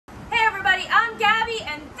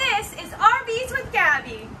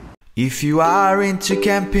If you are into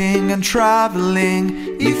camping and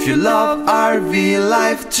traveling, if you love RV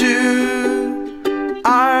life too,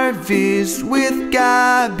 RVs with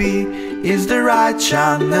Gabby is the right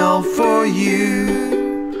channel for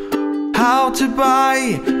you. How to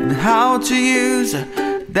buy and how to use,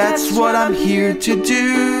 that's what I'm here to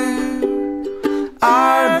do.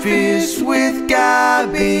 RVs with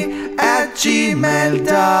Gabby at gmail.com.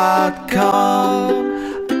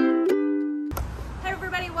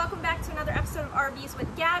 RVs with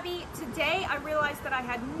Gabby. Today I realized that I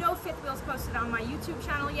had no fifth wheels posted on my YouTube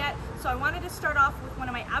channel yet, so I wanted to start off with one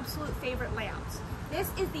of my absolute favorite layouts. This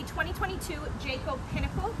is the 2022 Jayco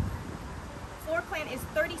Pinnacle. Floor plan is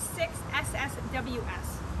 36 SSWS.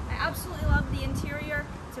 I absolutely love the interior.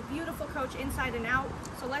 It's a beautiful coach inside and out,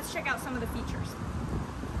 so let's check out some of the features.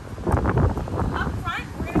 Up front,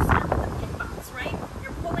 we're going to start with the pin box, right?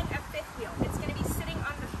 You're pulling a fifth wheel. It's going to be sitting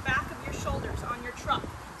on the back of your shoulders on your truck.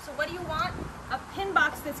 So what do you want? A pin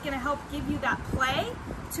box that's going to help give you that play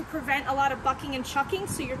to prevent a lot of bucking and chucking,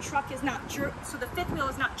 so your truck is not so the fifth wheel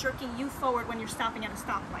is not jerking you forward when you're stopping at a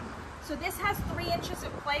stoplight. So this has 3 inches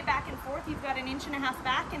of play back and forth. You've got 1.5 inches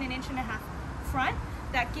back and 1.5 inches front.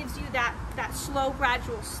 That gives you that slow,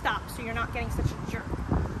 gradual stop, so you're not getting such a jerk.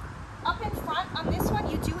 Up in front on this one,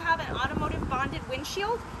 you do have an automotive bonded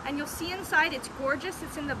windshield, and you'll see inside it's gorgeous.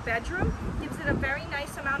 It's in the bedroom, gives it a very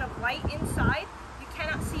nice amount of light inside.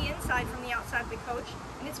 Cannot see inside from the outside of the coach,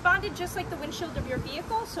 and it's bonded just like the windshield of your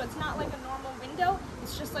vehicle, so it's not like a normal window,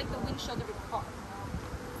 it's just like the windshield of your car.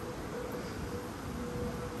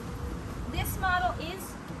 This model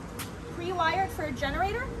is pre-wired for a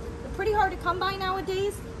generator. They're pretty hard to come by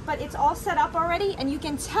nowadays, but it's all set up already, and you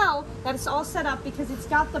can tell that it's all set up because it's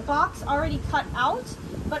got the box already cut out.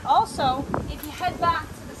 But also, if you head back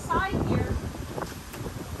to the side here,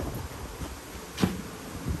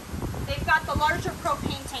 got the larger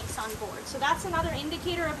propane tanks on board. So that's another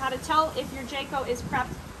indicator of how to tell if your Jayco is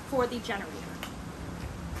prepped for the generator.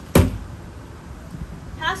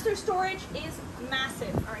 Pass-through storage is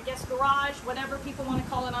massive, or I guess garage, whatever people want to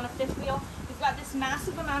call it on a fifth wheel. You've got this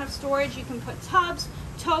massive amount of storage. You can put tubs,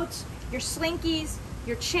 totes, your slinkies,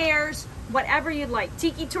 your chairs, whatever you'd like.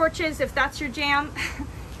 Tiki torches, if that's your jam.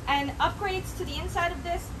 And upgrades to the inside of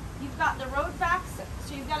this, you've got the road vac,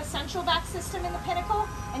 so you've got a central vac system in the Pinnacle,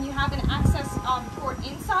 and you have an access port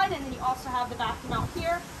inside, and then you also have the vacuum out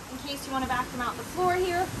here in case you want to vacuum out the floor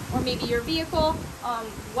here, or maybe your vehicle,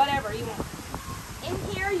 whatever you want. In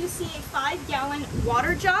here you see a 5-gallon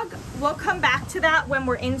water jug. We'll come back to that when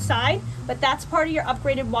we're inside, but that's part of your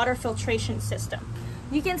upgraded water filtration system.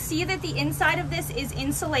 You can see that the inside of this is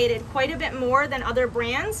insulated quite a bit more than other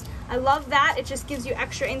brands. I love that. It just gives you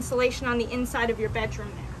extra insulation on the inside of your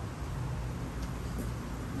bedroom there.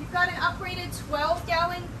 You've got an upgraded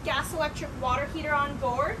 12-gallon gas electric water heater on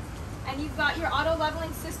board, and you've got your auto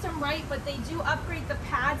leveling system, right? But they do upgrade the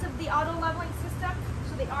pads of the auto leveling system,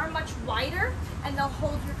 so they are much wider and they'll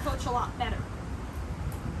hold your coach a lot better.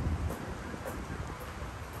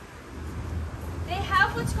 They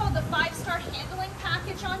have what's called the 5-star handling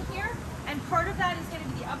package on here, and part of that is going to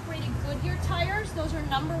be the upgraded Goodyear tires. Those are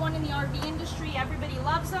 #1 in the RV industry. Everybody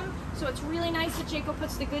loves them, so it's really nice that Jayco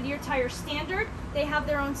puts the Goodyear tire standard. They have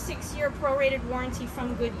their own 6-year prorated warranty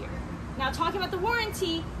from Goodyear. Now, talking about the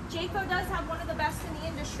warranty, Jayco does have one of the best in the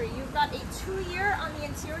industry. You've got a 2-year on the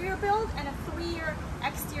interior build and a 3-year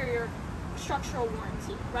exterior structural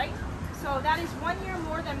warranty, right? So that is 1 year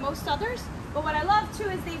more than most others. But what I love too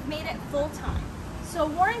is they've made it full-time. So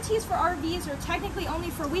warranties for RVs are technically only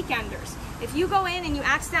for weekenders. If you go in and you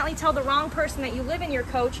accidentally tell the wrong person that you live in your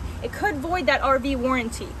coach, it could void that RV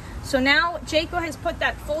warranty. So now Jayco has put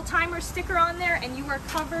that full-timer sticker on there, and you are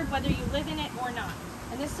covered whether you live in it or not.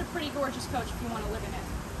 And this is a pretty gorgeous coach if you want to live in it.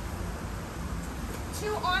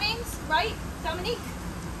 2 awnings, right, Dominique?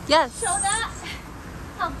 Yes. Show that,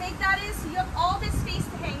 how big that is. So you have all this space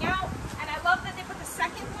to hang out, and I love that they put the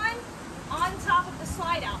second one on top of the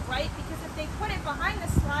slide out, right? Because if they put it behind the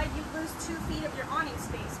slide, you lose 2 feet of your awning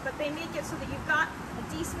space. But they make it so that you've got a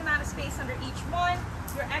decent amount of space under each one.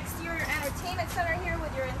 Your exterior entertainment center here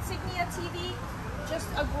with your Insignia TV. Just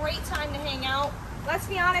a great time to hang out. Let's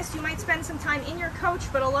be honest, you might spend some time in your coach,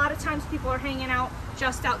 but a lot of times people are hanging out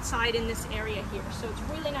just outside in this area here. So it's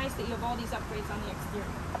really nice that you have all these upgrades on the exterior.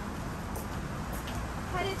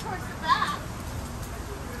 Headed towards the back,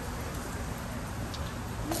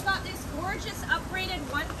 you've got this gorgeous upgraded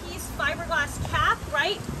 1-piece fiberglass cap,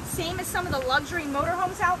 right? Same as some of the luxury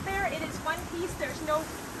motorhomes out there. It is 1 piece. There's no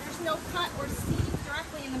cut or seam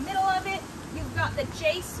directly in the middle of it. You've got the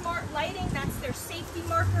J Smart lighting. That's their safety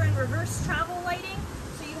marker and reverse travel lighting.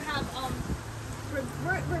 So you have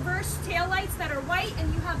reverse tail tail lights that are white,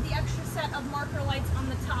 and you have the extra set of marker lights on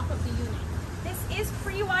the top of the unit. This is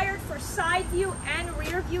pre-wired for side view and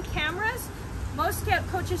rear view cameras. Most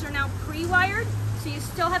coaches are now pre-wired, so you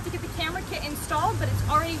still have to get the camera kit installed, but it's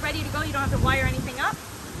already ready to go. You don't have to wire anything up.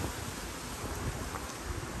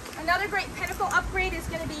 Another great Pinnacle upgrade is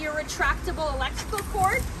going to be your retractable electrical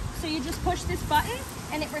cord. So you just push this button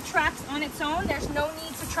and it retracts on its own. There's no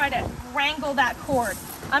need to try to wrangle that cord.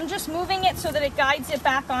 I'm just moving it so that it guides it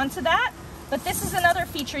back onto that. But this is another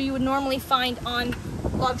feature you would normally find on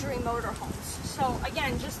luxury motorhomes. So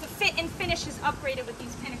again, just the fit and finish is upgraded with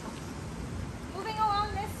these Pinnacles. Moving along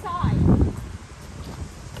this side.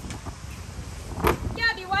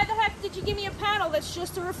 Gabby, why the heck did you give me a panel that's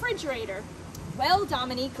just a refrigerator? Well,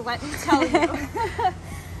 Dominique, let me tell you.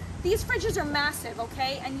 These fridges are massive,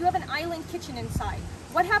 okay? And you have an island kitchen inside.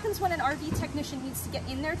 What happens when an RV technician needs to get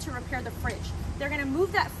in there to repair the fridge? They're gonna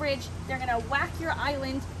move that fridge, they're gonna whack your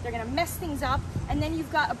island, they're gonna mess things up, and then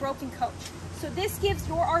you've got a broken coach. So this gives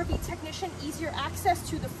your RV technician easier access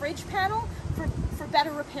to the fridge panel for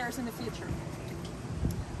better repairs in the future.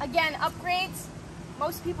 Again, upgrades.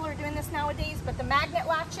 Most people are doing this nowadays, but the magnet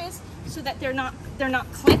latches so that they're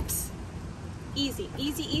not clips. Easy,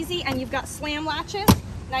 easy, easy, and you've got slam latches.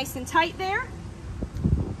 Nice and tight there.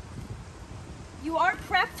 You are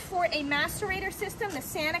prepped for a macerator system, the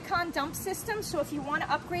Sanacon dump system. So if you want to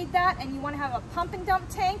upgrade that and you want to have a pump and dump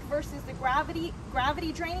tank versus the gravity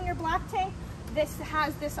draining your black tank, this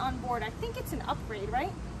has this on board. I think it's an upgrade,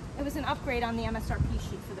 right? It was an upgrade on the MSRP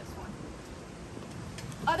sheet for this one.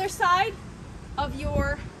 Other side of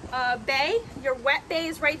your bay, your wet bay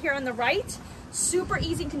is right here on the right. Super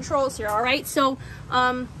easy controls here, all right? So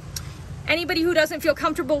anybody who doesn't feel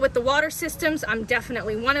comfortable with the water systems, I'm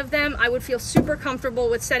definitely one of them. I would feel super comfortable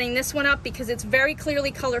with setting this one up because it's very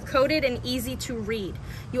clearly color-coded and easy to read.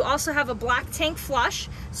 You also have a black tank flush.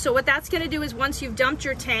 So what that's gonna do is once you've dumped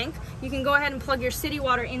your tank, you can go ahead and plug your city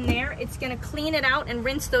water in there. It's gonna clean it out and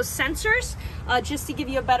rinse those sensors just to give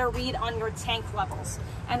you a better read on your tank levels.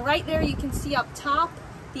 And right there you can see up top,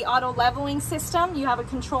 the auto leveling system. You have a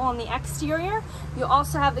control on the exterior. You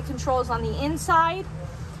also have the controls on the inside.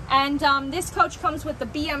 And this coach comes with the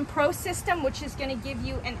BM Pro system, which is going to give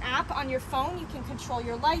you an app on your phone. You can control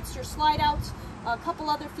your lights, your slide outs, a couple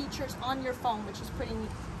other features on your phone, which is pretty neat.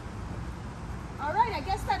 All right, I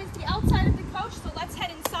guess that is the outside of the coach. So let's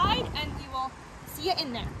head inside and we will see you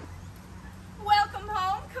in there. Welcome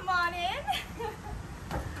home, come on in.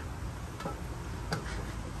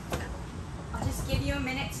 I'll just give you a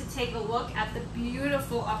minute to take a look at the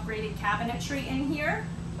beautiful upgraded cabinetry in here,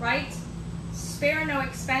 right? Spare no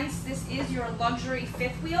expense. This is your luxury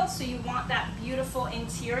fifth wheel, so you want that beautiful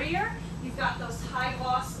interior. You've got those high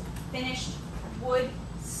gloss finished wood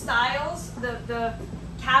styles, the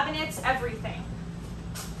cabinets, everything.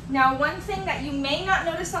 Now, one thing that you may not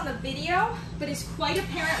notice on the video, but is quite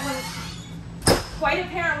apparent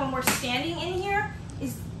when we're standing in here,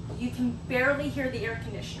 is you can barely hear the air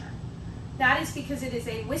conditioner. That is because it is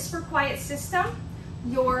a whisper quiet system.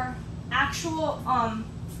 Your actual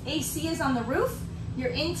AC is on the roof, your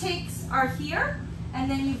intakes are here, and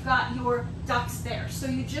then you've got your ducts there. So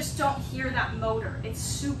you just don't hear that motor. It's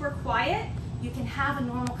super quiet. You can have a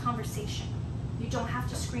normal conversation. You don't have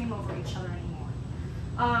to scream over each other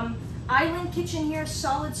anymore. Island kitchen here,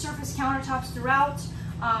 solid surface countertops throughout.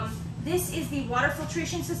 This is the water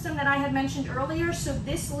filtration system that I had mentioned earlier. So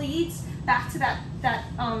this leads back to that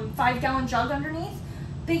 5-gallon jug underneath.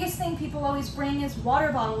 Biggest thing people always bring is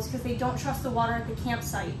water bottles because they don't trust the water at the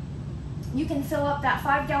campsite. You can fill up that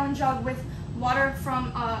 5-gallon jug with water from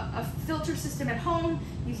a filter system at home.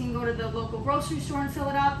 You can go to the local grocery store and fill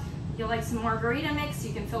it up. You like some margarita mix,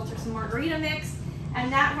 you can filter some margarita mix,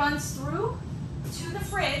 and that runs through to the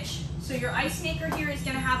fridge. So your ice maker here is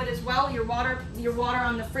going to have it as well. Your water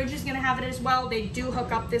on the fridge is going to have it as well. They do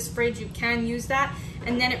hook up this fridge. You can use that,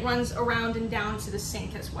 and then it runs around and down to the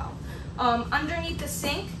sink as well. Underneath the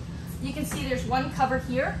sink, you can see there's one cover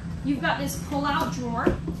here. You've got this pull-out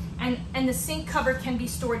drawer, and the sink cover can be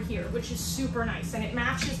stored here, which is super nice, and it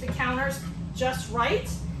matches the counters just right.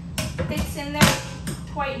 Fits in there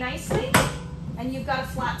quite nicely, and you've got a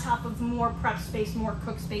flat top of more prep space, more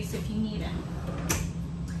cook space if you need it.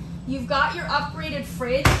 You've got your upgraded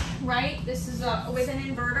fridge, right? This is with an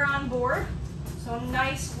inverter on board, so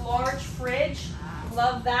nice large fridge.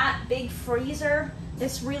 Love that. Big freezer.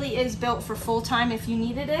 This really is built for full-time if you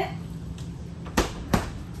needed it.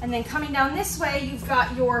 And then coming down this way, you've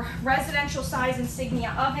got your residential size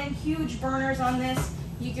Insignia oven, huge burners on this.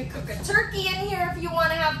 You could cook a turkey in here if you want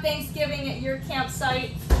to have Thanksgiving at your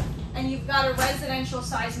campsite. And you've got a residential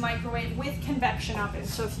size microwave with convection oven.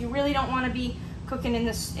 So if you really don't want to be cooking in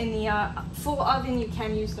the full oven, you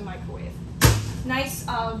can use the microwave. Nice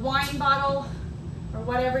wine bottle or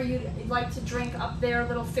whatever you'd like to drink up there,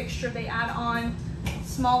 little fixture they add on.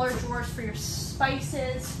 Smaller drawers for your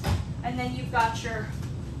spices. And then you've got your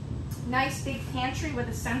nice big pantry with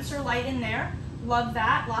a sensor light in there. Love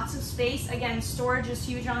that, lots of space. Again, storage is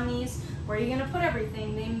huge on these. Where are you gonna put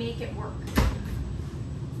everything? They make it work.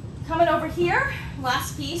 Coming over here,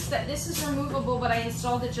 last piece, this is removable, but I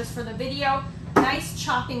installed it just for the video. Nice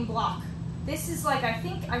chopping block. This is like, I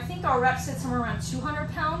think our rep said somewhere around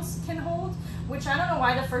 200 pounds can hold, which I don't know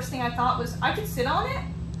why the first thing I thought was I could sit on it,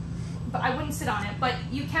 but I wouldn't sit on it. But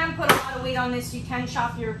you can put a lot of weight on this. You can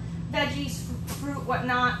chop your veggies, fruit,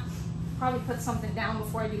 whatnot. Probably put something down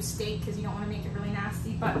before I do steak because you don't want to make it really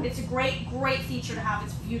nasty. But it's a great feature to have.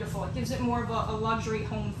 It's beautiful. It gives it more of a luxury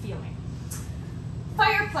home feeling.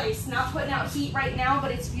 Fireplace, not putting out heat right now,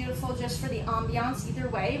 but it's beautiful just for the ambiance either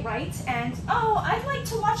way, right? And oh, I'd like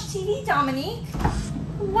to watch TV, Dominique.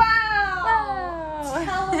 Wow!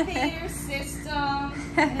 Television system.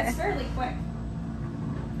 And it's fairly quick.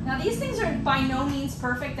 Now these things are by no means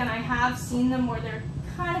perfect, and I have seen them where they're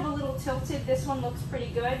kind of a little tilted. This one looks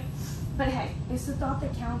pretty good. But hey, it's the thought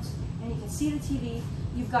that counts, and you can see the TV.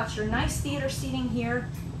 You've got your nice theater seating here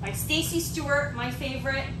by Stacy Stewart, my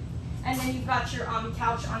favorite. And then you've got your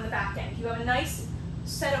couch on the back end. You have a nice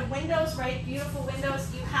set of windows, right? Beautiful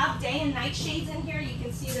windows. You have day and night shades in here. You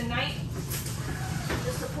can see the night,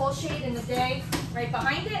 just a pull shade in the day right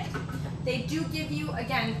behind it. They do give you,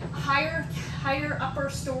 again, higher upper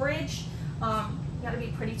storage. You gotta be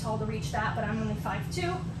pretty tall to reach that, but I'm only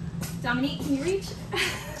 5'2". Dominique, can you reach?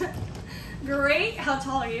 Great. How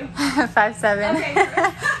tall are you? 5'7". Okay,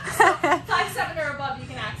 so 5'7" or above you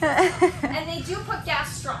can access. And they do put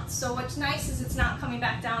gas struts, so what's nice is it's not coming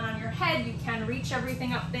back down on your head. You can reach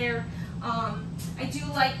everything up there. I do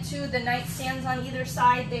like too the nightstands on either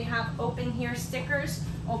side. They have open here stickers.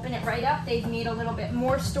 Open it right up. They've made a little bit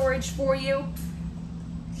more storage for you.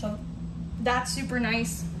 So that's super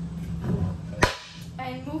nice.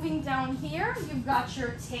 And moving down here, you've got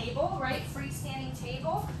your table, right? Freestanding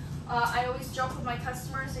table. I always joke with my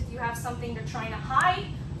customers, if you have something they're trying to hide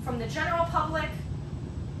from the general public,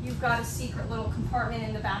 you've got a secret little compartment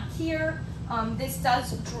in the back here. This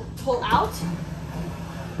does pull out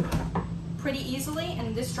pretty easily,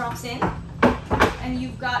 and this drops in. And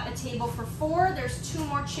you've got a table for 4. There's 2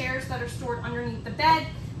 more chairs that are stored underneath the bed,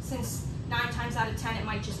 since 9 times out of 10 it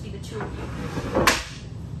might just be the 2 of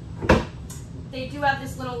you. They do have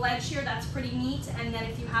this little ledge here that's pretty neat, and then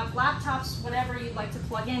if you have laptops, whatever you'd like to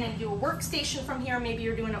plug in and do a workstation from here, maybe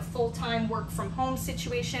you're doing a full-time work from home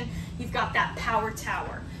situation, you've got that power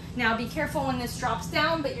tower. Now be careful when this drops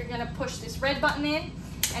down, but you're gonna push this red button in,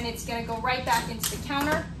 and it's gonna go right back into the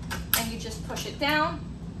counter, and you just push it down,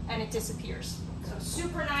 and it disappears. So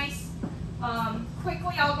super nice.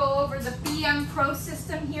 Quickly, I'll go over the BM Pro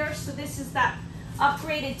system here. So this is that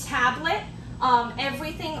upgraded tablet.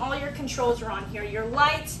 Everything, all your controls are on here. Your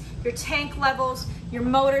lights, your tank levels, your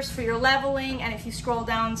motors for your leveling, and if you scroll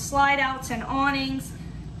down, slide outs and awnings.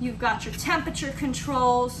 You've got your temperature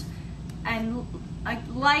controls and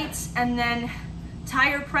lights, and then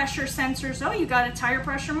tire pressure sensors. Oh, you got a tire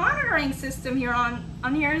pressure monitoring system here on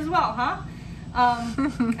here as well, huh?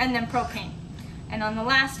 And then propane. And on the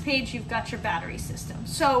last page, you've got your battery system.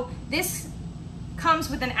 So this comes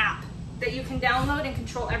with an app that you can download and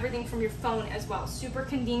control everything from your phone as well. Super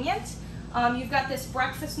convenient. You've got this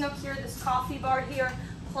breakfast nook here, this coffee bar here.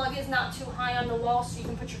 Plug is not too high on the wall, so you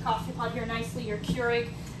can put your coffee pot here nicely, your Keurig.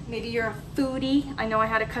 Maybe you're a foodie. I know I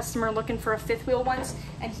had a customer looking for a 5th wheel once,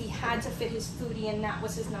 and he had to fit his foodie, and that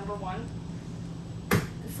was his #1. The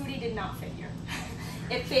foodie did not fit here.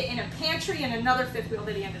 It fit in a pantry and another 5th wheel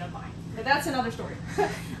that he ended up buying. But that's another story.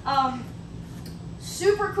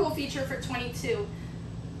 Super cool feature for 22.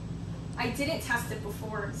 I didn't test it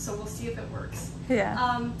before, so we'll see if it works.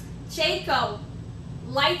 Yeah. Jayco,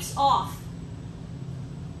 lights off.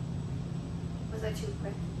 Was that too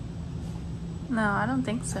quick? No, I don't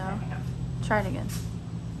think so. Okay, Try it again.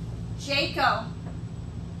 Jayco,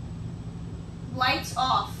 lights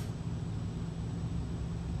off.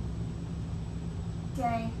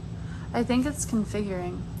 Dang. I think it's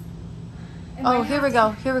configuring. It might Oh, here have we to-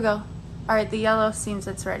 go. Here we go. All right, the yellow seems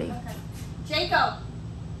it's ready. Okay. Jayco,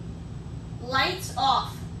 lights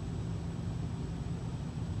off.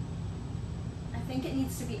 I think it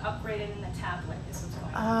needs to be upgraded in the tablet is what's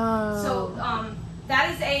going on. Oh. So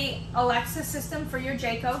that is a Alexa system for your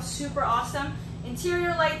Jayco. Super awesome.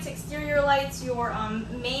 Interior lights, exterior lights, your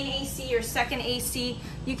main AC, your second AC.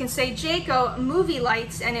 You can say Jayco movie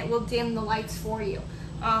lights, and it will dim the lights for you.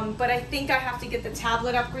 But I think I have to get the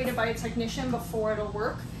tablet upgraded by a technician before it'll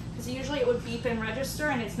work, because usually it would beep and register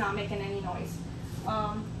and it's not making any noise.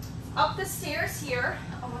 Up the stairs here,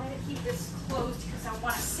 I wanted to keep this closed because I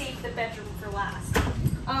want to save the bedroom for last.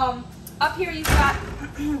 Up here you've got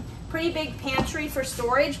pretty big pantry for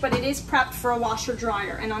storage, but it is prepped for a washer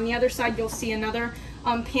dryer. And on the other side you'll see another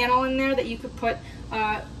panel in there that you could put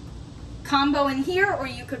combo in here, or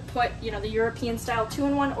you could put, you know, the European style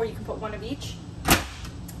 2-in-1, or you can put one of each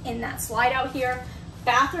in that slide out here.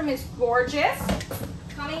 Bathroom is gorgeous.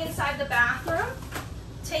 Coming inside the bathroom,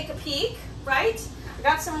 take a peek, right? You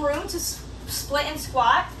got some room to split and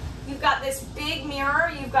squat. You've got this big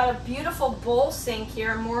mirror. You've got a beautiful bowl sink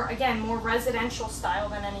here, more residential style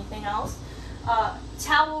than anything else.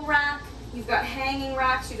 Towel rack. You've got hanging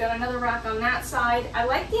racks. You've got another rack on that side. I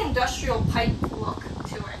like the industrial pipe look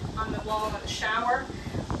to it on the wall of the shower.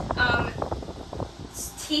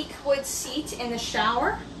 Teak wood seat in the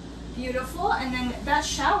shower. Beautiful. And then that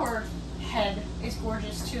shower head is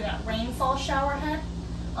gorgeous too. That rainfall shower head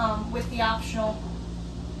with the optional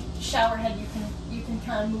shower head you can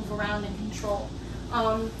kind of move around and control.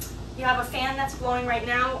 You have a fan that's blowing right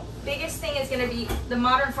now. Biggest thing is going to be the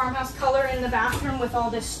modern farmhouse color in the bathroom with all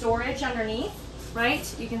this storage underneath,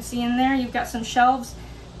 right? You can see in there you've got some shelves,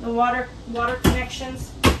 the water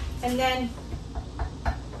connections, and then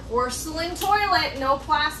porcelain toilet, no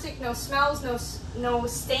plastic, no smells, no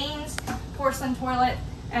stains, porcelain toilet.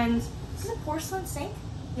 And is this a porcelain sink?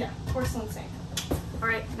 Yeah, porcelain sink. All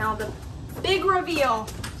right, now the big reveal.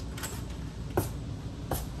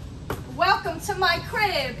 Welcome to my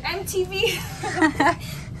crib, MTV.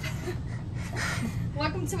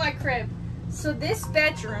 Welcome to my crib. So this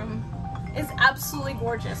bedroom is absolutely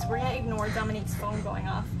gorgeous. We're gonna ignore Dominique's phone going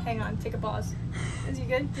off. Hang on, take a pause. Is you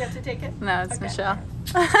good? Do you have to take it? No, it's okay. Michelle.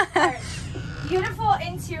 All right. Beautiful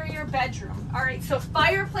interior bedroom. All right, so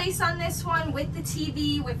fireplace on this one with the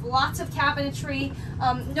TV, with lots of cabinetry.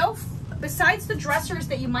 Besides the dressers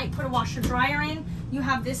that you might put a washer dryer in, you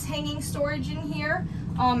have this hanging storage in here.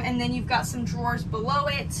 And then you've got some drawers below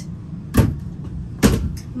it.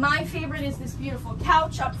 My favorite is this beautiful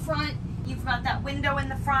couch up front. You've got that window in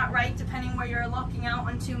the front, right? Depending where you're looking out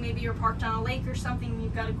onto, maybe you're parked on a lake or something,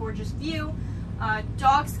 you've got a gorgeous view.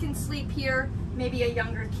 Dogs can sleep here. Maybe a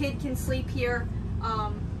younger kid can sleep here.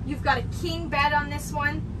 You've got a king bed on this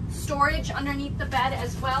one. Storage underneath the bed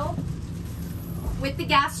as well. With the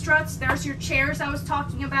gas struts, there's your chairs I was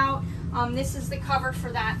talking about. This is the cover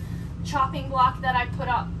for that chopping block that I put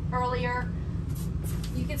up earlier.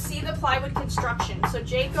 You can see the plywood construction. So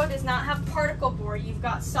Jayco does not have particle board. You've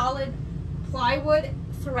got solid plywood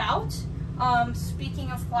throughout. Speaking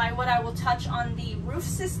of plywood, I will touch on the roof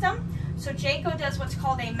system. So Jayco does what's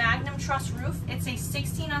called a Magnum truss roof. It's a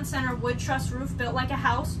 16 on center wood truss roof built like a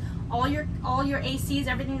house. All your ACs,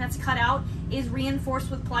 everything that's cut out, is reinforced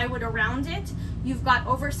with plywood around it. You've got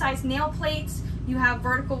oversized nail plates. You have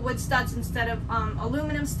vertical wood studs instead of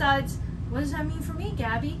aluminum studs. What does that mean for me,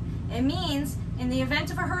 Gabby? It means in the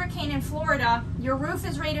event of a hurricane in Florida, your roof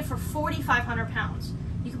is rated for 4,500 pounds.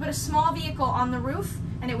 You can put a small vehicle on the roof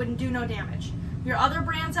and it wouldn't do no damage. Your other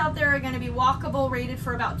brands out there are going to be walkable, rated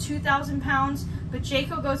for about 2,000 pounds, but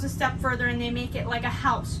Jayco goes a step further and they make it like a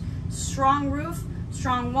house. Strong roof,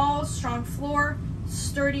 strong walls, strong floor,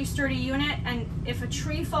 sturdy unit, and if a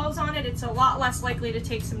tree falls on it, it's a lot less likely to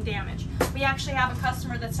take some damage. We actually have a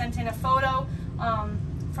customer that sent in a photo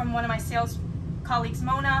from one of my sales colleagues,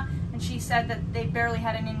 Mona, and she said that they barely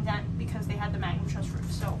had an indent because they had the Magnum truss roof.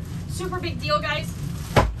 So super big deal, guys.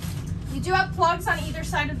 You do have plugs on either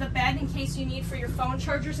side of the bed in case you need for your phone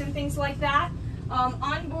chargers and things like that.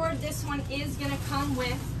 On board, this one is going to come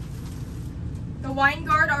with the wine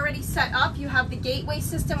guard already set up. You have the gateway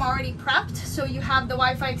system already prepped, so you have the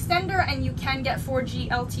Wi-Fi extender, and you can get 4G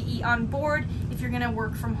LTE on board if you're going to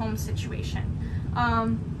work from home situation.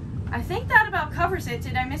 I think that about covers it.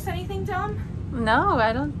 Did I miss anything, Dom? No,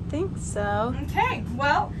 I don't think so. Okay,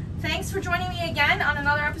 well, thanks for joining me again on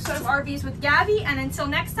another episode of RVs with Gabby, and until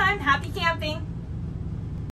next time, happy camping!